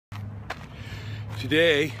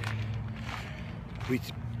Today, we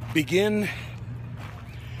begin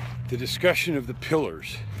the discussion of the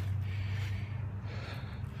pillars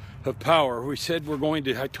of power. We said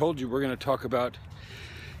I told you we're going to talk about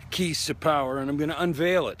keys to power, and I'm going to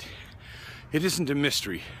unveil it. It isn't a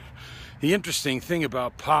mystery. The interesting thing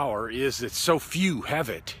about power is that so few have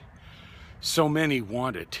it, so many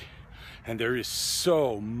want it, and there is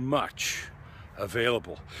so much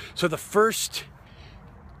available. So the first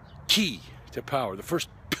key to power, the first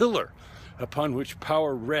pillar upon which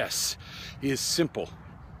power rests, is simple: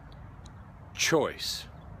 choice.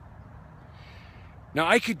 Now,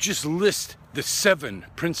 I could just list the 7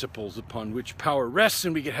 principles upon which power rests,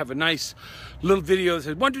 and we could have a nice little video that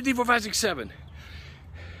says 1, 2, 3, 4, 5, 6, 7.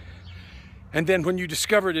 And then when you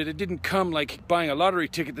discovered it, it didn't come like buying a lottery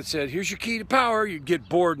ticket that said, here's your key to power. You'd get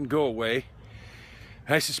bored and go away.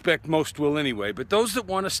 I suspect most will anyway. But those that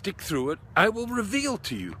want to stick through it, I will reveal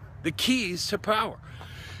to you the keys to power.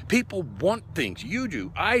 People want things. You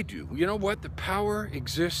do. I do. You know what? The power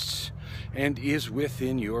exists and is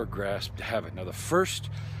within your grasp to have it. Now, the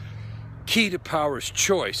first key to power is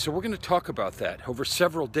choice. So we're going to talk about that over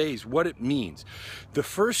several days, what it means. The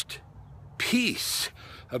first piece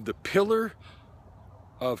of the pillar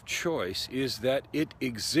of choice is that it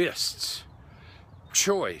exists.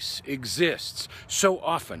 Choice exists. So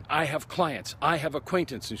often I have clients, I have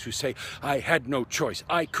acquaintances who say, I had no choice,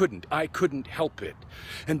 I couldn't help it.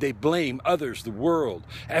 And they blame others, the world,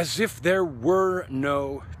 as if there were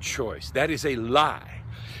no choice. That is a lie.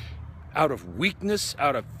 Out of weakness,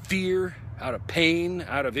 out of fear, out of pain,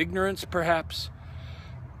 out of ignorance perhaps.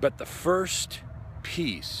 But the first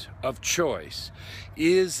piece of choice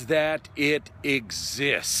is that it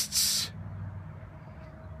exists.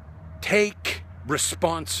 Take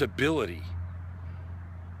responsibility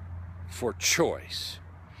for choice.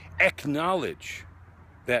 Acknowledge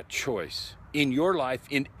that choice in your life,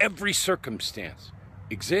 in every circumstance,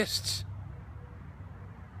 exists.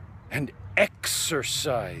 And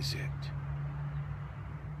exercise it.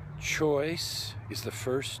 Choice is the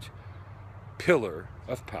first pillar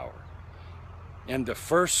of power. And the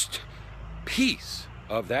first piece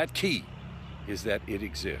of that key is that it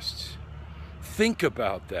exists. Think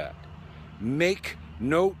about that. Make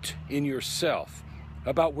note in yourself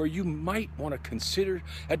about where you might want to consider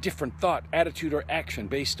a different thought, attitude, or action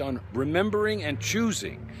based on remembering and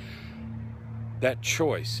choosing that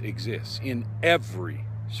choice exists in every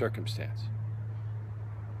circumstance.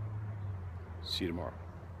 See you tomorrow.